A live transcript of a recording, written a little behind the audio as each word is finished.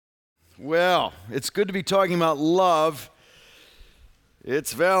Well, it's good to be talking about love.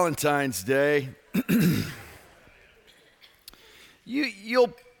 It's Valentine's Day.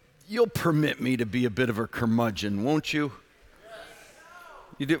 You'll permit me to be a bit of a curmudgeon, won't you?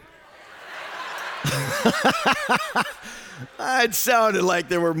 You do. It sounded like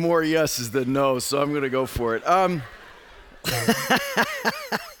there were more yeses than no's, so I'm going to go for it. I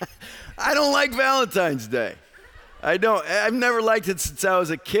don't like Valentine's Day. I don't. I've never liked it since I was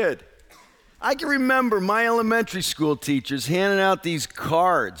a kid. I can remember my elementary school teachers handing out these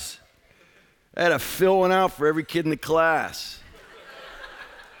cards. I had to fill one out for every kid in the class.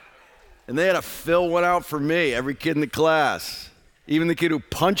 And they had to fill one out for me, every kid in the class. Even the kid who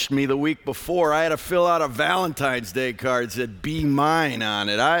punched me the week before, I had to fill out a Valentine's Day card that said, "Be mine" on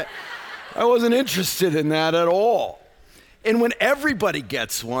it. I wasn't interested in that at all. And when everybody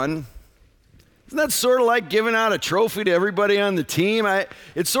gets one, isn't that sort of like giving out a trophy to everybody on the team?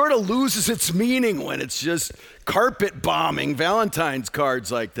 It sort of loses its meaning when it's just carpet bombing Valentine's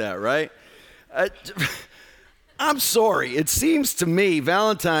cards like that, right? I'm sorry. It seems to me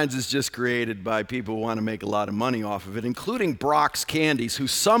Valentine's is just created by people who want to make a lot of money off of it, including Brock's Candies, who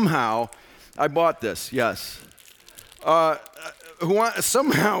somehow, I bought this, yes, who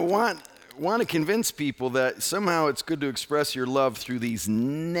want to convince people that somehow it's good to express your love through these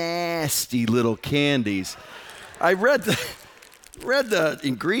nasty little candies. I read the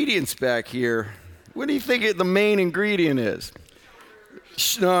ingredients back here. What do you think the main ingredient is?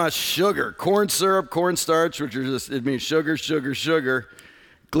 Sugar, corn syrup, cornstarch, which are just, it means sugar, sugar, sugar,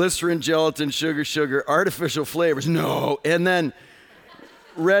 glycerin, gelatin, sugar, sugar, artificial flavors. No, and then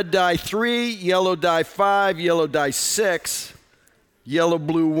red dye 3, yellow dye 5, yellow dye 6, yellow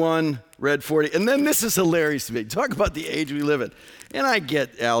blue 1, red 40. And then this is hilarious to me. Talk about the age we live in. And I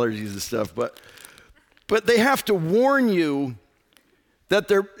get allergies and stuff, but they have to warn you that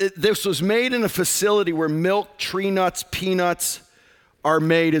this was made in a facility where milk, tree nuts, peanuts are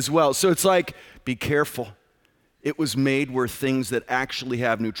made as well. So it's like, be careful. It was made where things that actually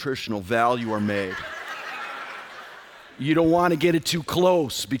have nutritional value are made. You don't want to get it too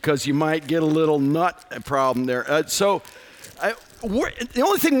close because you might get a little nut problem there. The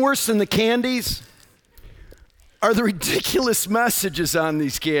only thing worse than the candies are the ridiculous messages on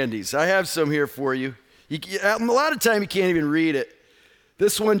these candies. I have some here for you. A lot of time you can't even read it.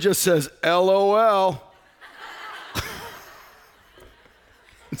 This one just says, LOL.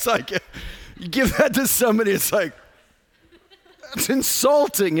 It's like, you give that to somebody, it's like, that's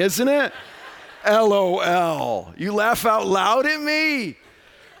insulting, isn't it? LOL. You laugh out loud at me?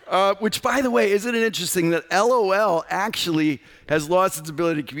 Which, by the way, isn't it interesting that LOL actually has lost its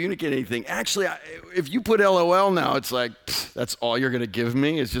ability to communicate anything? Actually, if you put LOL now, it's like, that's all you're going to give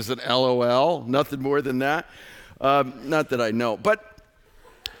me? It's just an LOL? Nothing more than that? Not that I know. But,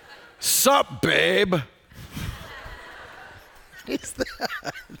 sup, babe? What is that?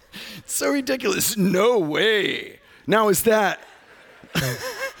 It's so ridiculous. No way. Now, is that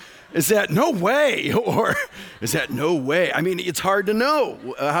no way? Or is that no way? I mean, it's hard to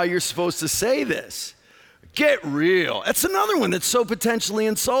know how you're supposed to say this. Get real. That's another one that's so potentially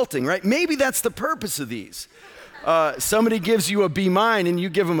insulting, right? Maybe that's the purpose of these. Somebody gives you a be mine and you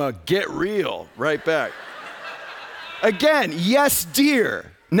give them a get real right back. Again, yes,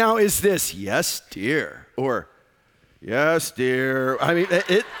 dear. Now, is this yes, dear? Or yes, dear? I mean,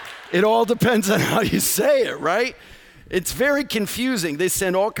 it all depends on how you say it, right? It's very confusing. They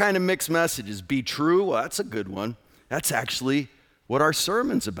send all kind of mixed messages. Be true, well, that's a good one. That's actually what our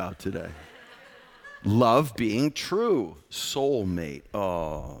sermon's about today. Love being true. Soulmate.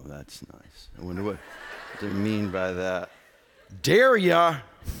 Oh, that's nice. I wonder what they mean by that. Dare ya?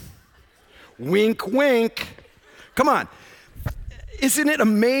 Wink, wink. Come on. Isn't it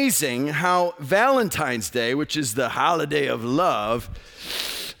amazing how Valentine's Day, which is the holiday of love,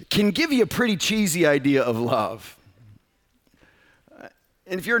 can give you a pretty cheesy idea of love?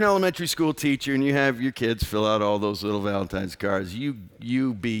 And if you're an elementary school teacher and you have your kids fill out all those little Valentine's cards, you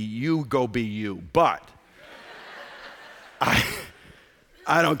go be you. But I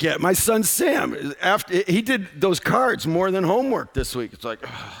don't get it. My son Sam, after he did those cards more than homework this week. It's like,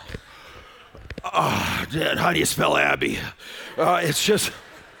 Dad, how do you spell Abby? It's just,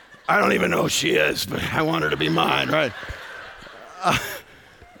 I don't even know who she is, but I want her to be mine, right?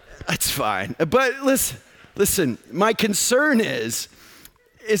 That's fine. But listen, my concern is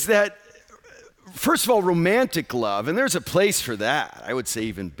that, first of all, romantic love, and there's a place for that, I would say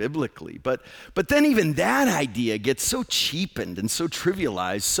even biblically, but then even that idea gets so cheapened and so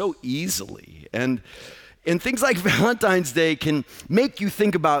trivialized so easily. And things like Valentine's Day can make you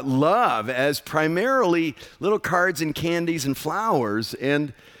think about love as primarily little cards and candies and flowers.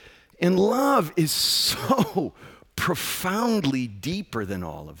 And And love is so profoundly deeper than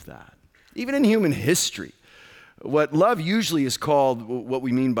all of that. Even in human history, what love usually is called, what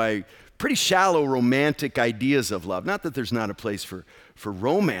we mean by pretty shallow romantic ideas of love. Not that there's not a place for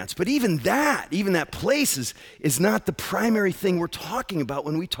romance, but even that place is not the primary thing we're talking about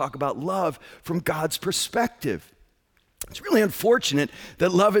when we talk about love from God's perspective. It's really unfortunate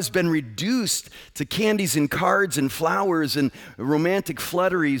that love has been reduced to candies and cards and flowers and romantic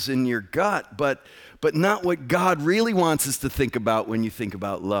flutteries in your gut, but not what God really wants us to think about when you think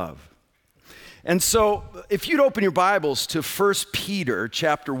about love. And so if you'd open your Bibles to 1 Peter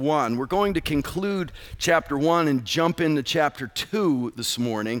chapter 1, we're going to conclude chapter 1 and jump into chapter 2 this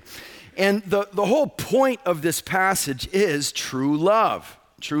morning. And the whole point of this passage is true love.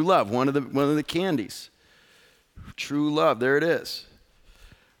 True love, one of the candies. True love, there it is.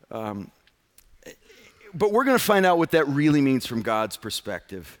 But we're going to find out what that really means from God's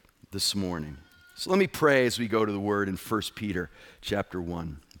perspective this morning. So let me pray as we go to the word in 1 Peter chapter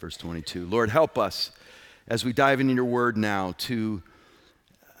 1. Verse 22. Lord, help us as we dive into your word now to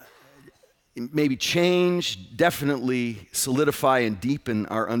maybe change, definitely solidify and deepen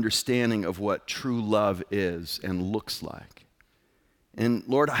our understanding of what true love is and looks like. And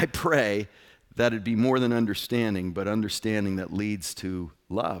Lord, I pray that it be more than understanding, but understanding that leads to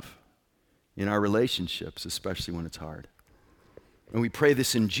love in our relationships, especially when it's hard. And we pray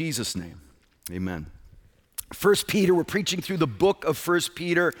this in Jesus' name. Amen. 1 Peter, we're preaching through the book of 1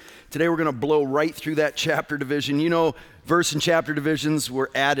 Peter. Today we're going to blow right through that chapter division. You know, verse and chapter divisions were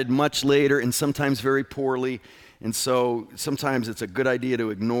added much later and sometimes very poorly. And so sometimes it's a good idea to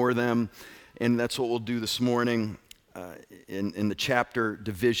ignore them. And that's what we'll do this morning in the chapter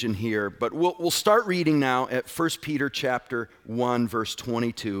division here. But we'll start reading now at 1 Peter chapter 1, verse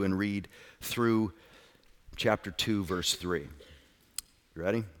 22 and read through chapter 2, verse 3. You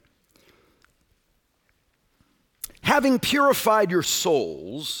ready? Having purified your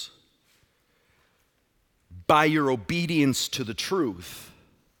souls by your obedience to the truth,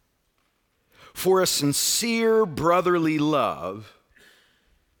 for a sincere brotherly love,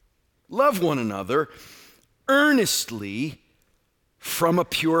 love one another earnestly from a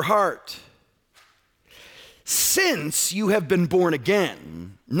pure heart. Since you have been born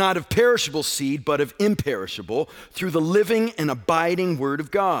again, not of perishable seed, but of imperishable, through the living and abiding word of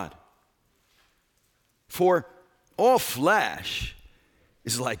God. For all flesh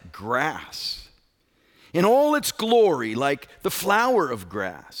is like grass, in all its glory like the flower of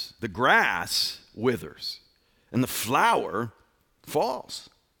grass. The grass withers, and the flower falls.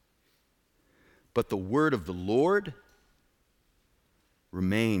 But the word of the Lord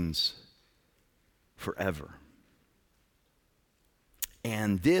remains forever.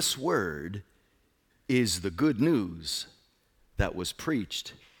 And this word is the good news that was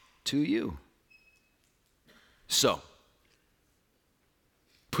preached to you. So,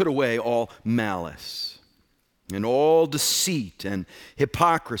 put away all malice and all deceit and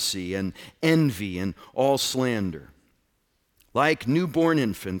hypocrisy and envy and all slander. Like newborn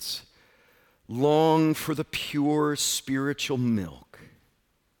infants, long for the pure spiritual milk,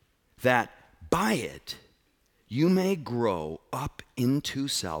 that by it you may grow up into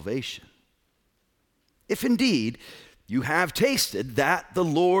salvation. If indeed you have tasted that the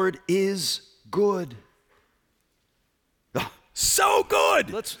Lord is good. So good.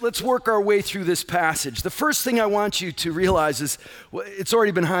 Let's work our way through this passage. The first thing I want you to realize is, it's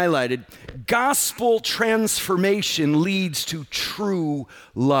already been highlighted, gospel transformation leads to true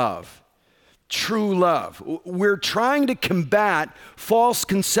love. True love. We're trying to combat false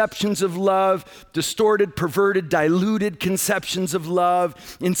conceptions of love, distorted, perverted, diluted conceptions of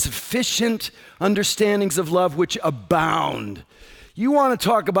love, insufficient understandings of love which abound. You want to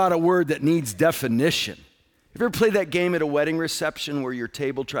talk about a word that needs definition. Have you ever played that game at a wedding reception where your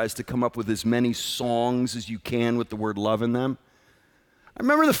table tries to come up with as many songs as you can with the word love in them? I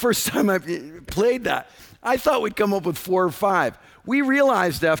remember the first time I played that, I thought we'd come up with 4 or 5. We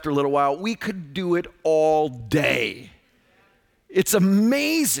realized after a little while we could do it all day. It's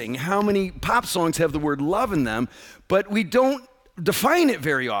amazing how many pop songs have the word love in them, but we don't define it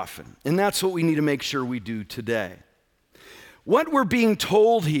very often. And that's what we need to make sure we do today. What we're being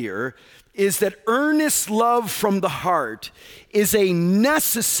told here is that earnest love from the heart is a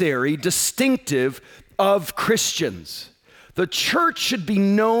necessary distinctive of Christians. The church should be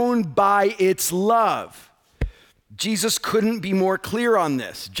known by its love. Jesus couldn't be more clear on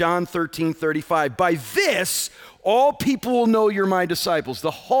this. John 13:35. By this, all people will know you're my disciples.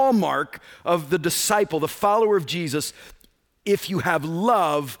 The hallmark of the disciple, the follower of Jesus, if you have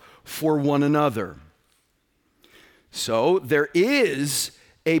love for one another. So there is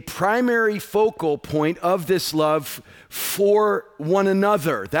a primary focal point of this love for one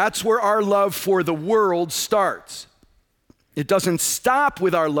another. That's where our love for the world starts. It doesn't stop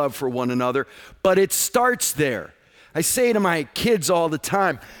with our love for one another, but it starts there. I say to my kids all the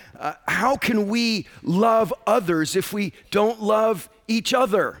time, how can we love others if we don't love each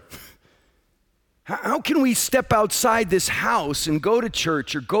other? How can we step outside this house and go to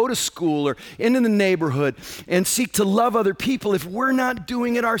church or go to school or into the neighborhood and seek to love other people if we're not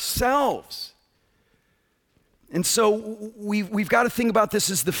doing it ourselves? And so we've got to think about this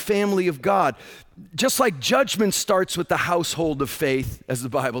as the family of God. Just like judgment starts with the household of faith, as the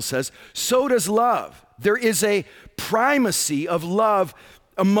Bible says, so does love. There is a primacy of love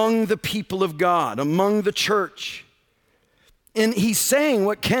among the people of God, among the church. And he's saying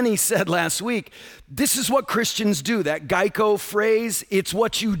what Kenny said last week. This is what Christians do. That Geico phrase, it's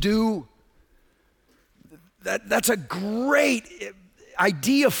what you do. That's a great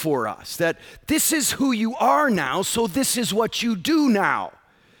idea for us, that this is who you are now, so this is what you do now.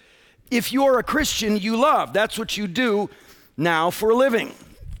 If you're a Christian, you love. That's what you do now for a living.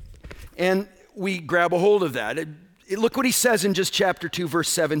 And we grab a hold of that. Look what he says in just chapter 2, verse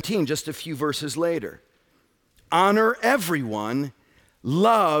 17, just a few verses later. Honor everyone,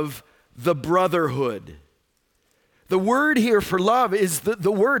 love the brotherhood. The word here for love is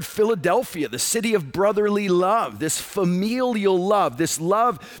the word Philadelphia, the city of brotherly love, this familial love, this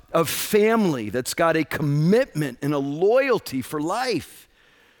love of family that's got a commitment and a loyalty for life.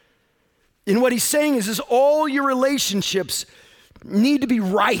 And what he's saying is all your relationships need to be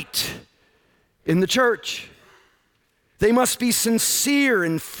right in the church. They must be sincere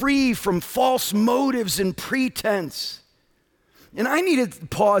and free from false motives and pretense. And I need to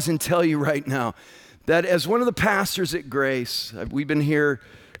pause and tell you right now that as one of the pastors at Grace, we've been here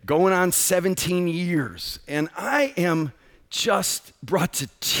going on 17 years, and I am just brought to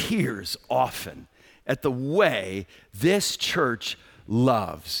tears often at the way this church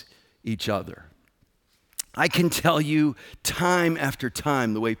loves each other. I can tell you time after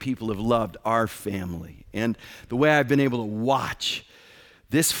time the way people have loved our family and the way I've been able to watch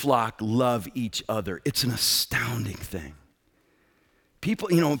this flock love each other. It's an astounding thing. People,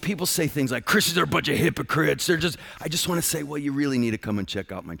 when people say things like, Christians are a bunch of hypocrites, I just want to say, well, you really need to come and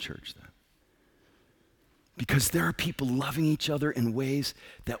check out my church then. Because there are people loving each other in ways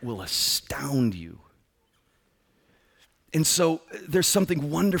that will astound you. And so there's something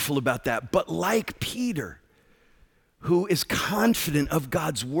wonderful about that. But like Peter, who is confident of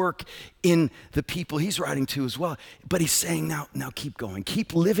God's work in the people he's writing to as well, but he's saying, now keep going.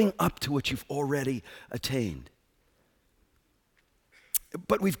 Keep living up to what you've already attained.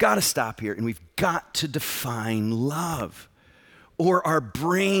 But we've got to stop here, and we've got to define love, or our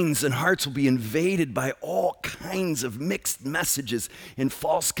brains and hearts will be invaded by all kinds of mixed messages and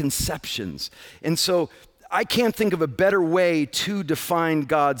false conceptions. And so I can't think of a better way to define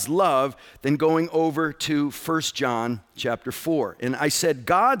God's love than going over to 1 John chapter 4. And I said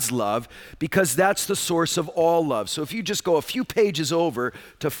God's love because that's the source of all love. So if you just go a few pages over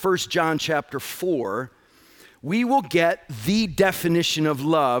to 1 John chapter 4, we will get the definition of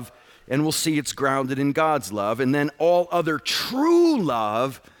love, and we'll see it's grounded in God's love. And then all other true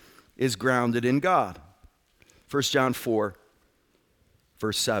love is grounded in God. 1 John 4,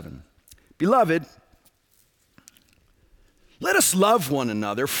 verse 7. Beloved, let us love one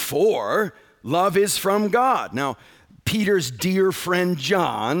another, for love is from God. Now, Peter's dear friend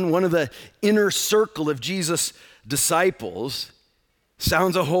John, one of the inner circle of Jesus' disciples,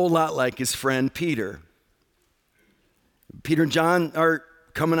 sounds a whole lot like his friend Peter. Peter and John are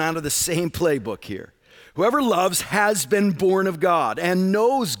coming out of the same playbook here. Whoever loves has been born of God and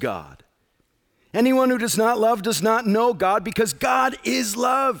knows God. Anyone who does not love does not know God, because God is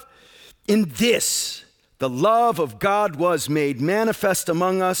love. In this, the love of God was made manifest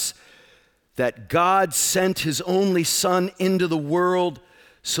among us, that God sent his only Son into the world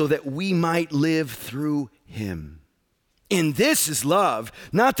so that we might live through him. In this is love,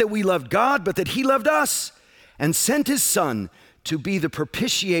 not that we loved God, but that he loved us and sent his Son to be the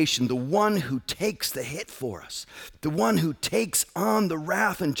propitiation, the one who takes the hit for us, the one who takes on the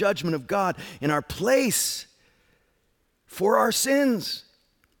wrath and judgment of God in our place for our sins.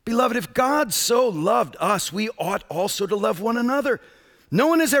 Beloved, if God so loved us, we ought also to love one another. No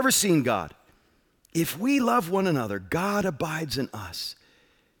one has ever seen God. If we love one another, God abides in us,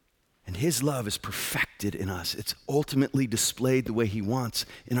 and his love is perfected in us. It's ultimately displayed the way he wants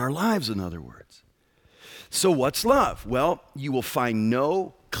in our lives, in other words. So what's love? Well, you will find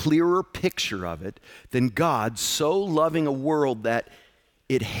no clearer picture of it than God so loving a world that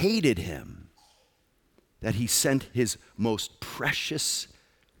it hated him, that he sent his most precious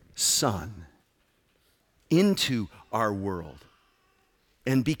Son into our world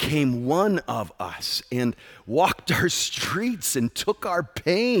and became one of us and walked our streets and took our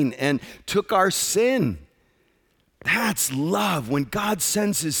pain and took our sin. That's love. When God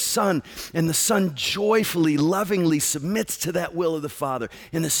sends his Son and the Son joyfully, lovingly submits to that will of the Father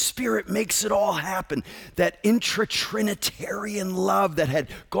and the Spirit makes it all happen, that intra-Trinitarian love that had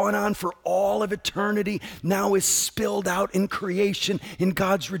gone on for all of eternity now is spilled out in creation in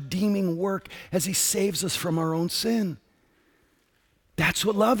God's redeeming work as he saves us from our own sin. That's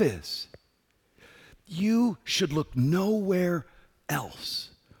what love is. You should look nowhere else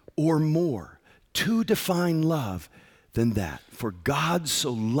or more to define love than that. For God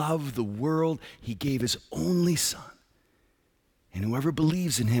so loved the world, he gave his only Son. And whoever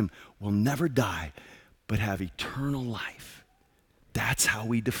believes in him will never die, but have eternal life. That's how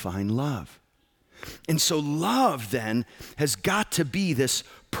we define love. And so love then has got to be this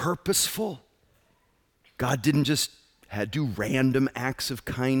purposeful. God didn't just do random acts of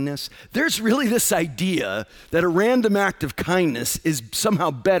kindness. There's really this idea that a random act of kindness is somehow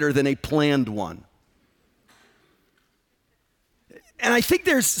better than a planned one. And I think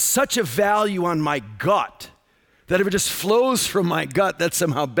there's such a value on my gut that if it just flows from my gut, that's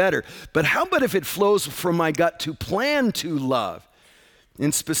somehow better. But how about if it flows from my gut to plan to love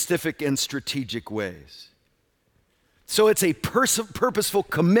in specific and strategic ways? So it's a purposeful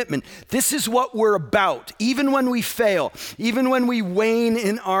commitment. This is what we're about. Even when we fail, even when we wane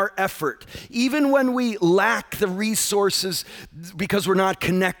in our effort, even when we lack the resources because we're not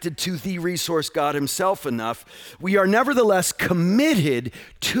connected to the resource, God himself, enough, we are nevertheless committed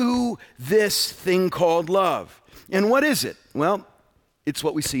to this thing called love. And what is it? Well, it's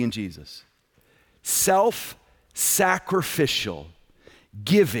what we see in Jesus. Self-sacrificial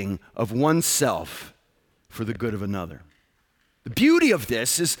giving of oneself for the good of another. The beauty of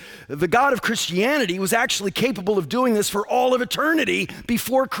this is the God of Christianity was actually capable of doing this for all of eternity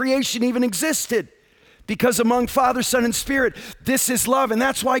before creation even existed. Because among Father, Son, and Spirit, this is love. And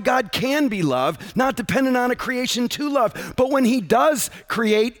that's why God can be love, not dependent on a creation to love. But when he does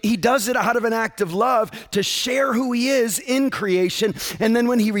create, he does it out of an act of love to share who he is in creation. And then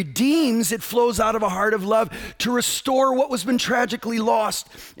when he redeems, it flows out of a heart of love to restore what was been tragically lost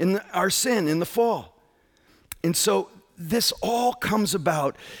in our sin, in the fall. And so this all comes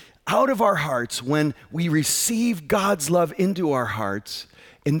about out of our hearts when we receive God's love into our hearts,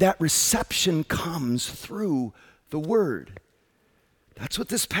 and that reception comes through the Word. That's what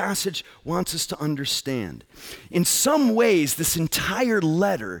this passage wants us to understand. In some ways, this entire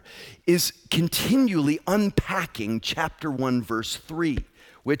letter is continually unpacking chapter 1, verse 3,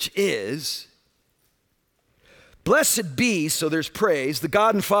 which is, "Blessed be," so there's praise, "the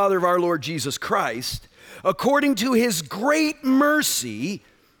God and Father of our Lord Jesus Christ, according to his great mercy,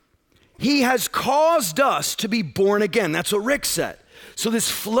 he has caused us to be born again." That's what Rick said. So this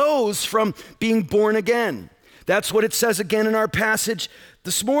flows from being born again. That's what it says again in our passage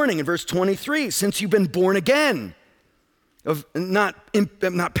this morning in verse 23. "Since you've been born again of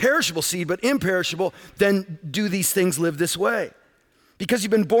not perishable seed, but imperishable, then do these things live this way. Because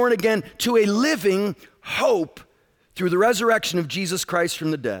you've been born again to a living hope through the resurrection of Jesus Christ from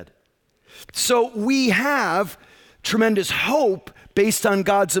the dead." So we have tremendous hope based on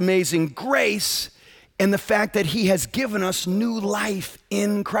God's amazing grace and the fact that he has given us new life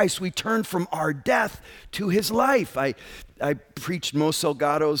in Christ. We turn from our death to his life. I preached Mo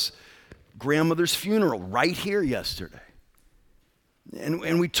Salgado's grandmother's funeral right here yesterday.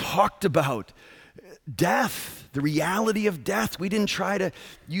 And we talked about death, the reality of death. We didn't try to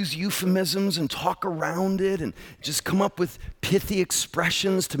use euphemisms and talk around it and just come up with pithy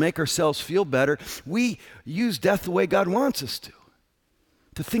expressions to make ourselves feel better. We use death the way God wants us to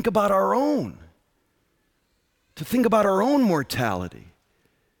think about our own, mortality,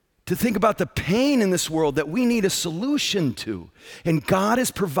 to think about the pain in this world that we need a solution to. And God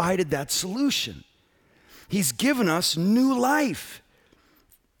has provided that solution. He's given us new life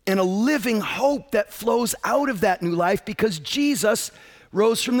and a living hope that flows out of that new life because Jesus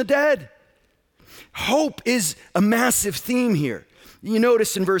rose from the dead. Hope is a massive theme here. You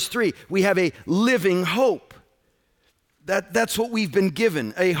notice in verse 3, we have a living hope. That's what we've been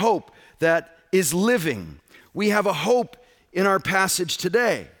given, a hope that is living. We have a hope in our passage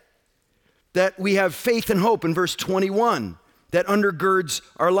today, that we have faith and hope in verse 21 that undergirds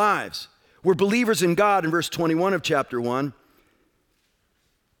our lives. We're believers in God in verse 21 of chapter 1.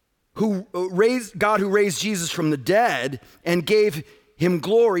 God who raised Jesus from the dead and gave him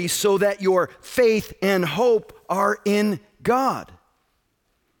glory so that your faith and hope are in God.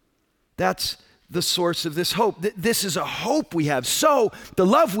 That's the source of this hope. This is a hope we have. So the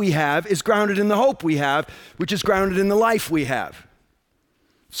love we have is grounded in the hope we have, which is grounded in the life we have.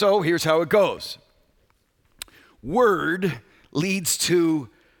 So here's how it goes. Word leads to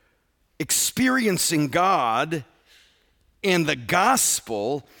experiencing God and the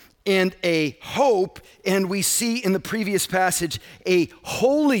gospel and a hope, and we see in the previous passage a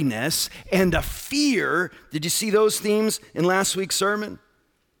holiness and a fear. Did you see those themes in last week's sermon?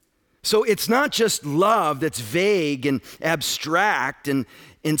 So it's not just love that's vague and abstract and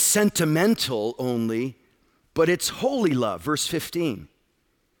sentimental only, but it's holy love, verse 15.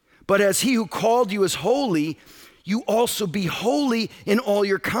 But as he who called you is holy, you also be holy in all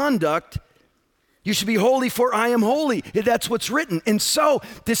your conduct. You should be holy, for I am holy. That's what's written. And so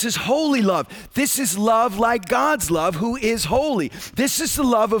this is holy love. This is love like God's love, who is holy. This is the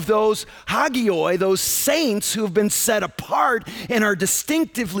love of those hagioi, those saints who have been set apart and are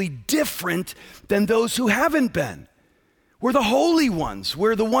distinctively different than those who haven't been. We're the holy ones.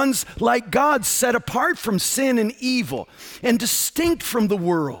 We're the ones like God, set apart from sin and evil and distinct from the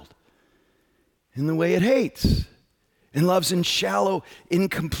world in the way it hates and loves in shallow,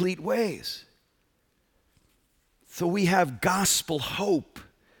 incomplete ways. So we have gospel hope,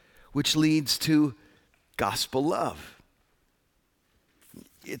 which leads to gospel love.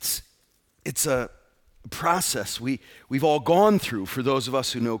 It's a process we've all gone through for those of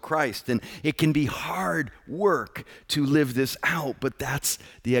us who know Christ, and it can be hard work to live this out, but that's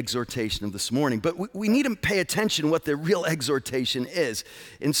the exhortation of this morning. But we need to pay attention what the real exhortation is,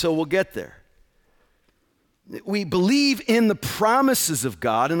 and so we'll get there. We believe in the promises of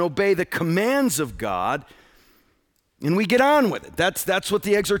God and obey the commands of God, and we get on with it. That's what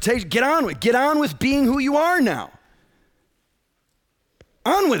the exhortation, get on with. Get on with being who you are now.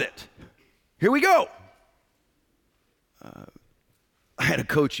 On with it. Here we go. I had a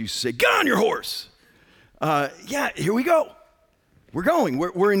coach who used to say, get on your horse. Yeah, here we go. We're going.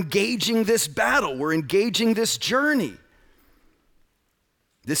 We're engaging this battle. We're engaging this journey.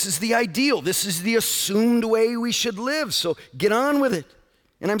 This is the ideal. This is the assumed way we should live. So get on with it.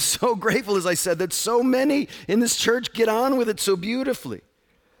 And I'm so grateful, as I said, that so many in this church get on with it so beautifully.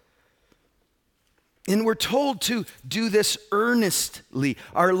 And we're told to do this earnestly.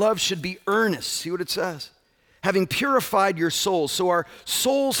 Our love should be earnest. See what it says? Having purified your souls. So our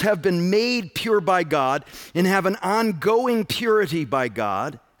souls have been made pure by God and have an ongoing purity by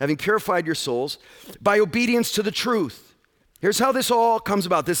God, having purified your souls, by obedience to the truth. Here's how this all comes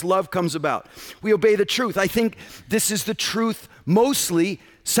about. This love comes about. We obey the truth. I think this is the truth mostly,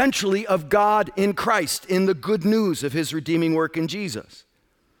 centrally, of God in Christ, in the good news of his redeeming work in Jesus.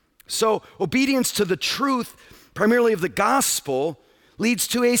 So obedience to the truth, primarily of the gospel, leads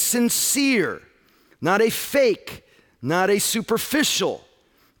to a sincere, not a fake, not a superficial,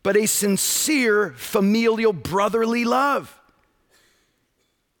 but a sincere familial brotherly love.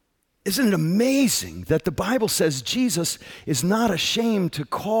 Isn't it amazing that the Bible says Jesus is not ashamed to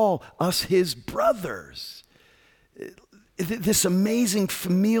call us his brothers? This amazing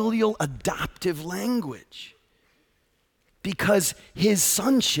familial adoptive language. Because his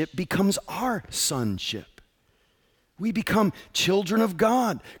sonship becomes our sonship. We become children of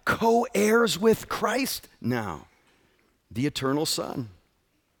God, co-heirs with Christ now, the eternal Son.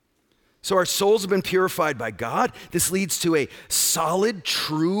 So our souls have been purified by God. This leads to a solid,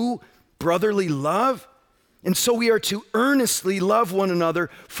 true, brotherly love. And so we are to earnestly love one another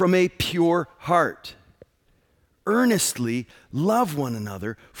from a pure heart. Earnestly love one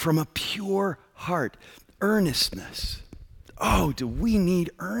another from a pure heart. Earnestness. Oh, do we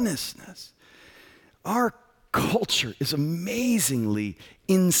need earnestness? Our culture is amazingly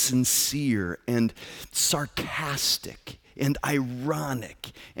insincere and sarcastic and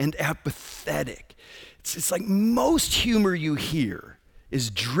ironic and apathetic. It's like most humor you hear is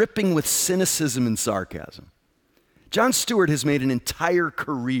dripping with cynicism and sarcasm. Jon Stewart has made an entire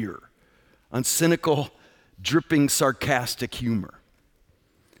career on cynical, dripping, sarcastic humor.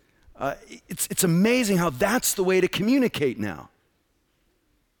 It's amazing how that's the way to communicate now.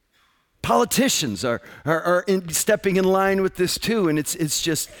 Politicians are stepping in line with this too, and it's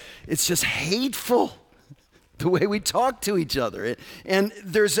just hateful the way we talk to each other. And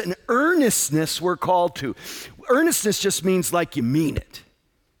there's an earnestness we're called to. Earnestness just means like you mean it.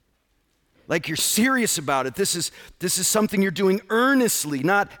 Like you're serious about it. This is something you're doing earnestly,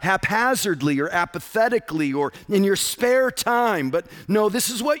 not haphazardly or apathetically or in your spare time. But no, this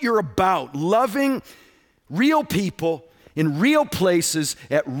is what you're about. Loving real people in real places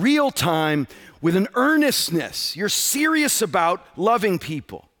at real time with an earnestness. You're serious about loving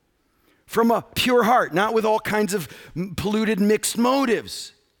people from a pure heart, not with all kinds of polluted mixed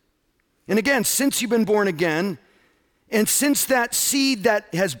motives. And again, since you've been born again, and since that seed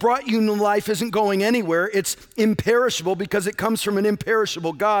that has brought you new life isn't going anywhere, it's imperishable because it comes from an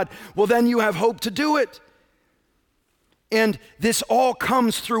imperishable God, well, then you have hope to do it. And this all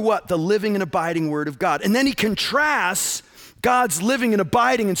comes through what? The living and abiding Word of God. And then he contrasts God's living and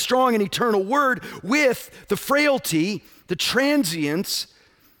abiding and strong and eternal Word with the frailty, the transience,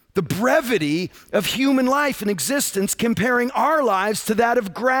 the brevity of human life and existence, comparing our lives to that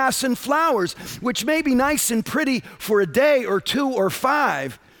of grass and flowers, which may be nice and pretty for a day or 2 or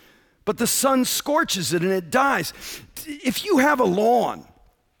 5, but the sun scorches it and it dies. If you have a lawn,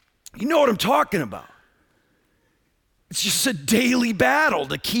 you know what I'm talking about. It's just a daily battle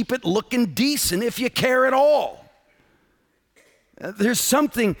to keep it looking decent if you care at all. There's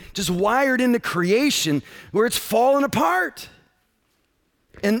something just wired into creation where it's falling apart.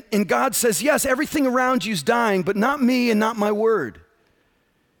 And God says, yes, everything around you is dying, but not me and not my word.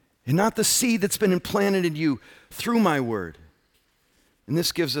 And not the seed that's been implanted in you through my word. And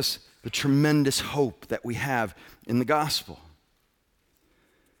this gives us the tremendous hope that we have in the gospel.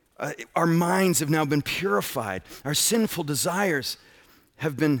 Our minds have now been purified. Our sinful desires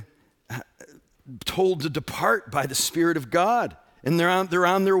have been told to depart by the Spirit of God. And they're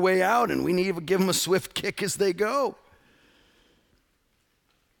on their way out, and we need to give them a swift kick as they go.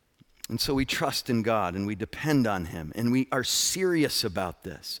 And so we trust in God and we depend on him, and we are serious about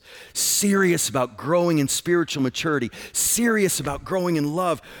this, serious about growing in spiritual maturity, serious about growing in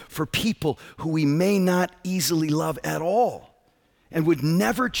love for people who we may not easily love at all and would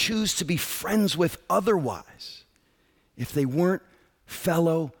never choose to be friends with otherwise if they weren't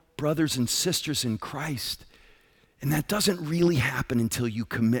fellow brothers and sisters in Christ. And that doesn't really happen until you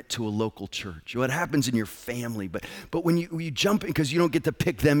commit to a local church. Well, it happens in your family, but when you jump in, because you don't get to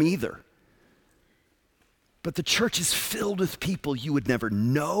pick them either. But the church is filled with people you would never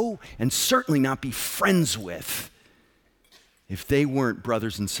know and certainly not be friends with if they weren't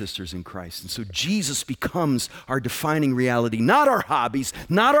brothers and sisters in Christ. And so Jesus becomes our defining reality, not our hobbies,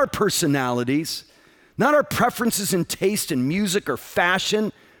 not our personalities, not our preferences in taste in music or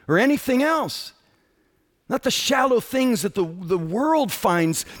fashion or anything else. Not the shallow things that the world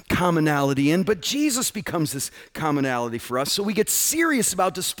finds commonality in, but Jesus becomes this commonality for us. So we get serious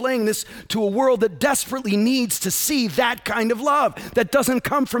about displaying this to a world that desperately needs to see that kind of love that doesn't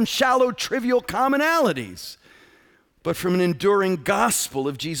come from shallow, trivial commonalities, but from an enduring gospel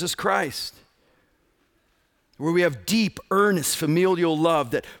of Jesus Christ, where we have deep, earnest, familial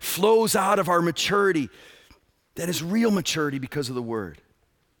love that flows out of our maturity, that is real maturity because of the Word.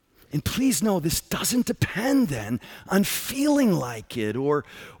 And please know, this doesn't depend then on feeling like it or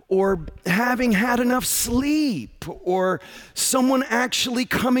having had enough sleep or someone actually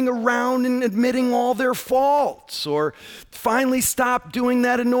coming around and admitting all their faults or finally stop doing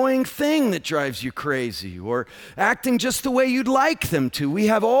that annoying thing that drives you crazy or acting just the way you'd like them to. We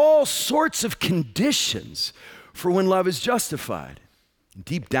have all sorts of conditions for when love is justified.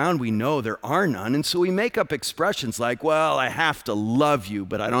 Deep down, we know there are none, and so we make up expressions like, well, I have to love you,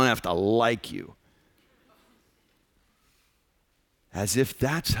 but I don't have to like you. As if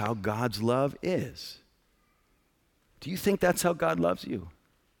that's how God's love is. Do you think that's how God loves you?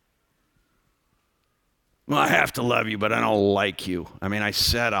 Well, I have to love you, but I don't like you. I mean, I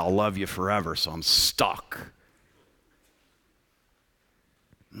said I'll love you forever, so I'm stuck.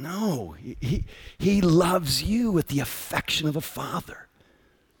 No, he loves you with the affection of a father,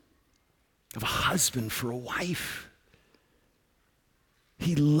 of a husband for a wife.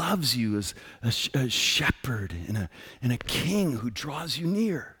 He loves you as a shepherd and a king who draws you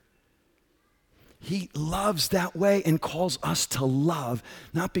near. He loves that way and calls us to love,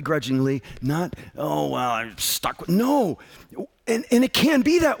 not begrudgingly, not, oh, well, I'm stuck with, no. And it can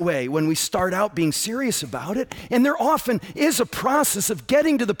be that way when we start out being serious about it. And there often is a process of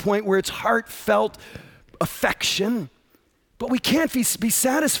getting to the point where it's heartfelt affection. But we can't be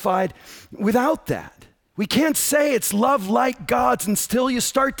satisfied without that. We can't say it's love like God's until you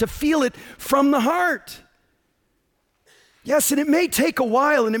start to feel it from the heart. Yes, and it may take a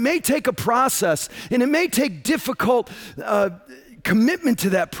while, and it may take a process, and it may take difficult commitment to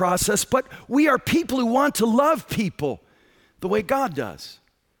that process, but we are people who want to love people the way God does.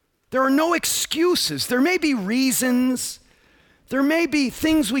 There are no excuses. There may be reasons. There may be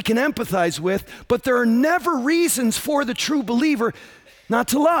things we can empathize with, but there are never reasons for the true believer not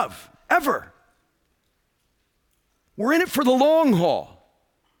to love, ever. We're in it for the long haul.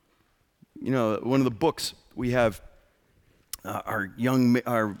 You know, one of the books we have our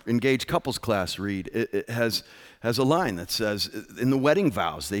engaged couples class read, it has a line that says, in the wedding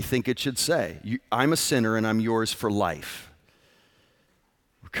vows, they think it should say, I'm a sinner and I'm yours for life.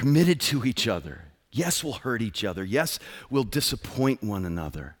 We're committed to each other. Yes, we'll hurt each other. Yes, we'll disappoint one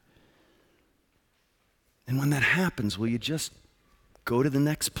another. And when that happens, will you just go to the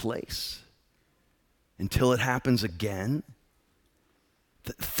next place until it happens again?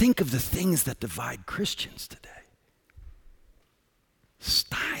 Think of the things that divide Christians today.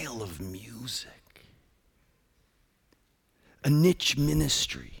 Style of music, a niche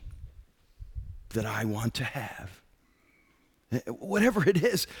ministry that I want to have. Whatever it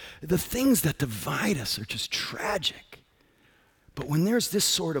is, the things that divide us are just tragic. But when there's this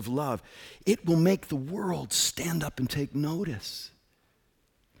sort of love, it will make the world stand up and take notice.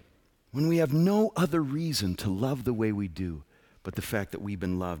 When we have no other reason to love the way we do but the fact that we've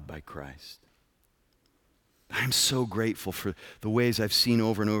been loved by Christ. I'm so grateful for the ways I've seen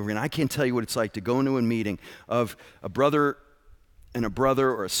over and over again. I can't tell you what it's like to go into a meeting of a brother and a brother,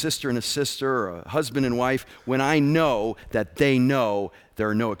 or a sister and a sister, or a husband and wife, when I know that they know there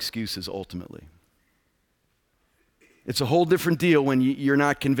are no excuses ultimately. It's a whole different deal when you're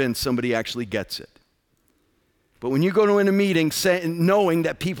not convinced somebody actually gets it. But when you go to a meeting knowing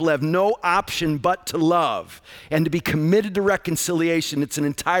that people have no option but to love and to be committed to reconciliation, it's an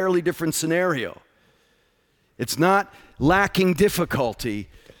entirely different scenario. It's not lacking difficulty,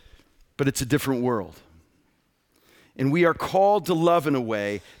 but it's a different world. And we are called to love in a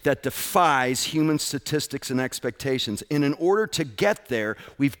way that defies human statistics and expectations. And in order to get there,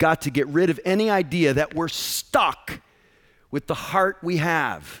 we've got to get rid of any idea that we're stuck with the heart we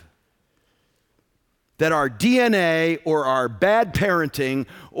have. That our DNA or our bad parenting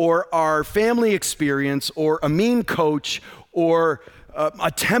or our family experience or a mean coach or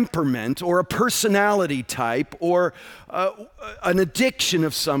a temperament or a personality type or an addiction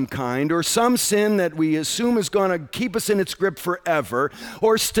of some kind or some sin that we assume is going to keep us in its grip forever,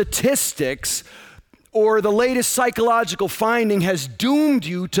 or statistics or the latest psychological finding has doomed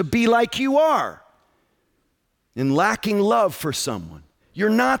you to be like you are in lacking love for someone. You're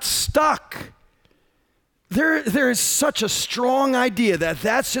not stuck. There is such a strong idea that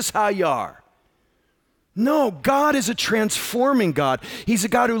that's just how you are. No, God is a transforming God. He's a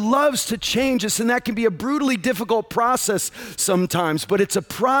God who loves to change us, and that can be a brutally difficult process sometimes, but it's a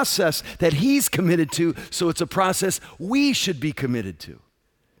process that He's committed to, so it's a process we should be committed to.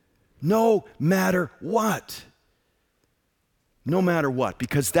 No matter what. No matter what,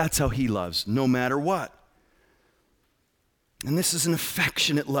 because that's how He loves, no matter what. And this is an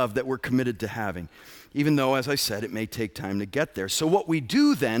affectionate love that we're committed to having, even though, as I said, it may take time to get there. So what we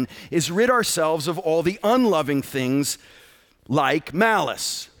do then is rid ourselves of all the unloving things like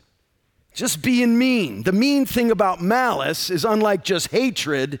malice. Just being mean. The mean thing about malice is, unlike just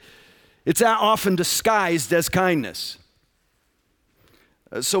hatred, it's often disguised as kindness.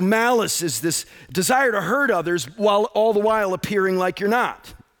 So malice is this desire to hurt others while all the while appearing like you're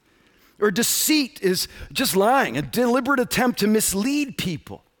not. Or deceit is just lying, a deliberate attempt to mislead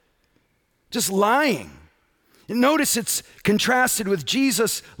people. Just lying. And notice it's contrasted with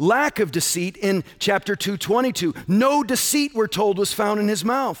Jesus' lack of deceit in chapter 2:22. No deceit, we're told, was found in His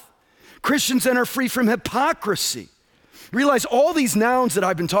mouth. Christians then are free from hypocrisy. Realize all these nouns that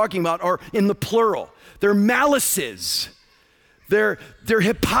I've been talking about are in the plural. They're malices. They're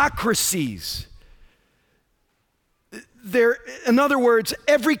hypocrisies. In other words,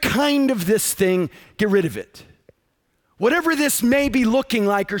 every kind of this thing, get rid of it. Whatever this may be looking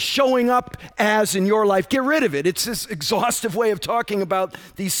like or showing up as in your life, get rid of it. It's this exhaustive way of talking about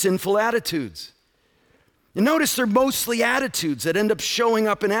these sinful attitudes. And notice they're mostly attitudes that end up showing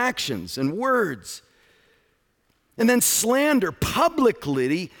up in actions and words. And then slander,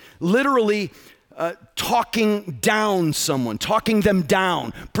 publicly, literally talking down someone, talking them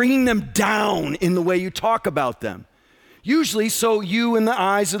down, bringing them down in the way you talk about them. Usually, so you in the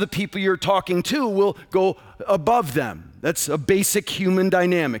eyes of the people you're talking to will go above them. That's a basic human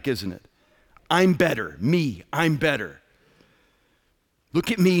dynamic, isn't it? I'm better. Me, I'm better.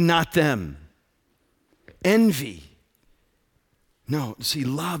 Look at me, not them. Envy. No, see,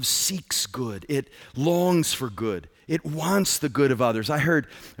 love seeks good. It longs for good. It wants the good of others. I heard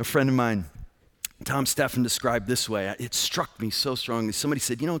a friend of mine, Tom Steffen, describe this way. It struck me so strongly. Somebody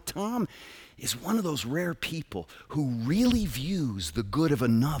said, Tom is one of those rare people who really views the good of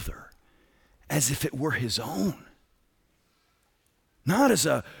another as if it were his own. Not as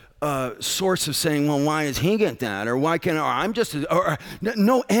a source of saying, well, why does he get that? Or why can't, I'm just,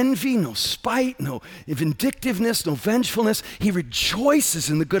 no envy, no spite, no vindictiveness, no vengefulness. He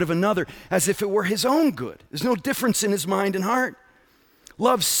rejoices in the good of another as if it were his own good. There's no difference in his mind and heart.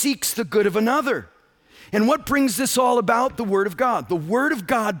 Love seeks the good of another. And what brings this all about? The Word of God. The Word of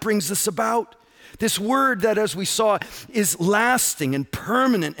God brings this about. This word that, as we saw, is lasting and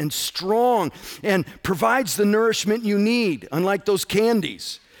permanent and strong and provides the nourishment you need, unlike those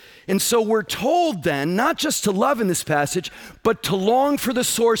candies. And so we're told then, not just to love in this passage, but to long for the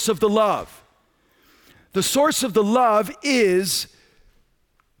source of the love. The source of the love is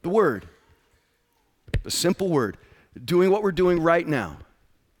the Word. The simple Word. Doing what we're doing right now.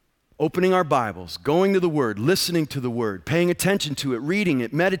 Opening our Bibles, going to the Word, listening to the Word, paying attention to it, reading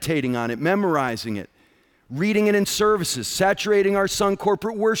it, meditating on it, memorizing it, reading it in services, saturating our Son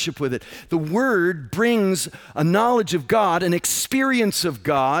corporate worship with it. The Word brings a knowledge of God, an experience of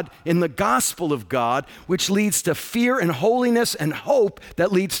God in the gospel of God, which leads to fear and holiness and hope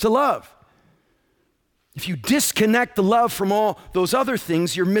that leads to love. If you disconnect the love from all those other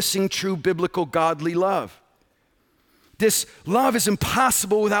things, you're missing true biblical godly love. This love is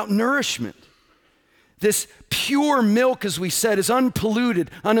impossible without nourishment. This pure milk, as we said, is unpolluted,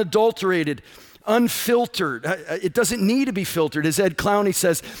 unadulterated, unfiltered. It doesn't need to be filtered. As Ed Clowney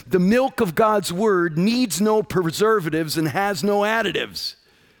says, the milk of God's word needs no preservatives and has no additives.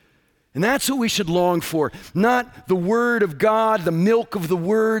 And that's what we should long for. Not the word of God, the milk of the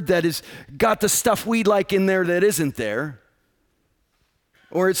word that has got the stuff we'd like in there that isn't there.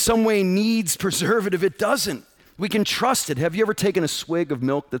 Or it some way needs preservative. It doesn't. We can trust it. Have you ever taken a swig of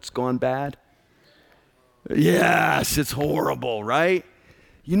milk that's gone bad? Yes, it's horrible, right?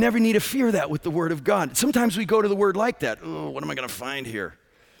 You never need to fear that with the Word of God. Sometimes we go to the Word like that. Oh, what am I going to find here?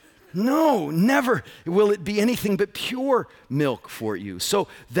 No, never will it be anything but pure milk for you. So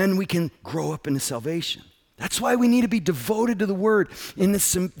then we can grow up into salvation. That's why we need to be devoted to the Word in the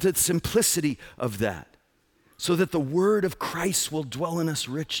simplicity of that, so that the Word of Christ will dwell in us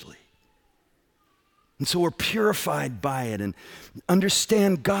richly. And so we're purified by it and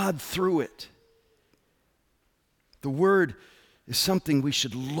understand God through it. The Word is something we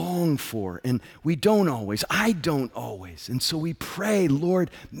should long for, and we don't always. I don't always. And so we pray, Lord,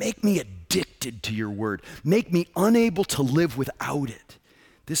 make me addicted to your Word. Make me unable to live without it.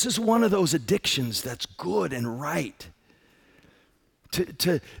 This is one of those addictions that's good and right.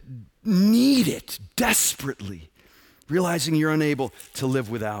 To need it desperately, realizing you're unable to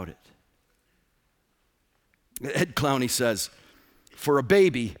live without it. Ed Clowney says, for a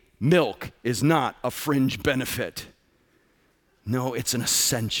baby, milk is not a fringe benefit. No, it's an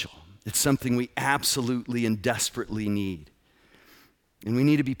essential. It's something we absolutely and desperately need. And we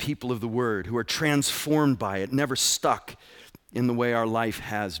need to be people of the Word who are transformed by it, never stuck in the way our life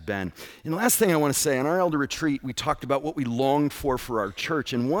has been. And the last thing I want to say, on our elder retreat, we talked about what we longed for our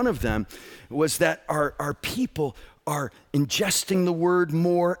church. And one of them was that our people are ingesting the Word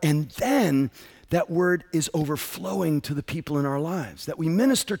more, and then that Word is overflowing to the people in our lives, that we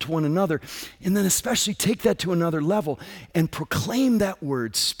minister to one another, and then especially take that to another level and proclaim that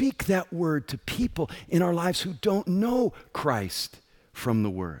Word, speak that Word to people in our lives who don't know Christ from the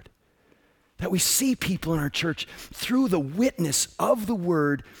Word. That we see people in our church through the witness of the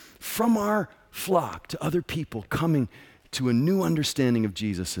Word from our flock to other people coming to a new understanding of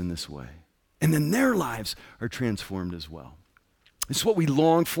Jesus in this way. And then their lives are transformed as well. It's what we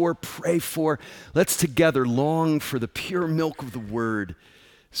long for, pray for. Let's together long for the pure milk of the Word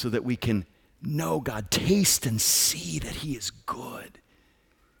so that we can know God, taste and see that He is good,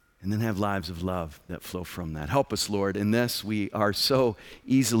 and then have lives of love that flow from that. Help us, Lord. In this, we are so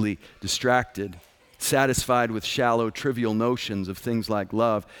easily distracted, satisfied with shallow, trivial notions of things like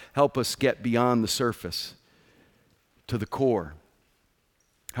love. Help us get beyond the surface to the core.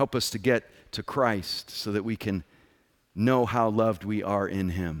 Help us to get to Christ so that we can know how loved we are in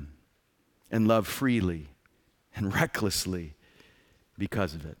Him and love freely and recklessly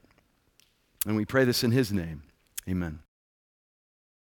because of it. And we pray this in His name. Amen.